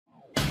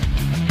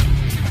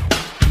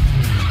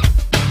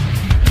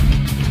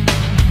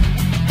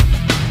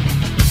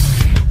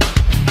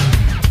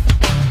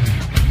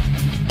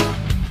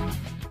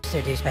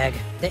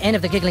douchebag. The inn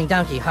of the Giggling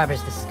Donkey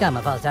harbors the scum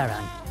of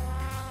Alzaron.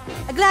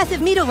 A glass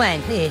of meadle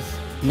wine, please.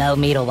 No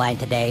meadle wine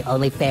today,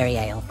 only fairy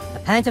ale. A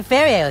pint of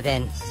fairy ale,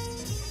 then.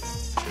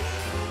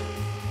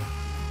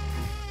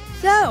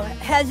 So,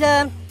 has,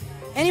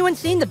 anyone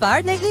seen the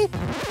Bard lately?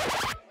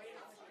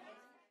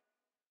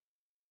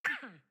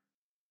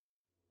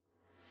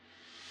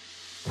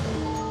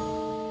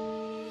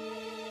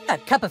 A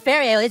cup of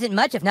fairy ale isn't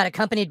much if not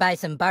accompanied by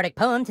some bardic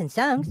poems and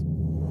songs.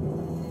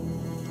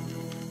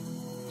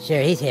 Sure,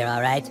 he's here,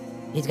 all right.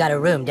 He's got a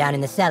room down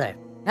in the cellar.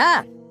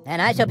 Ah,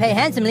 and I shall pay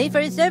handsomely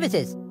for his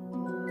services.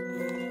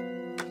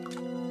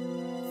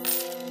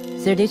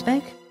 Sir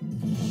Douchebag?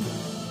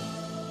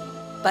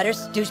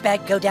 Butters,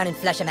 Douchebag, go down and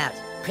flush him out.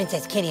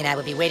 Princess Kitty and I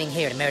will be waiting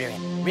here to murder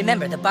him.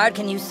 Remember, the Bard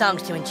can use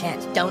songs to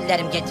enchant. Don't let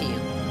him get to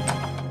you.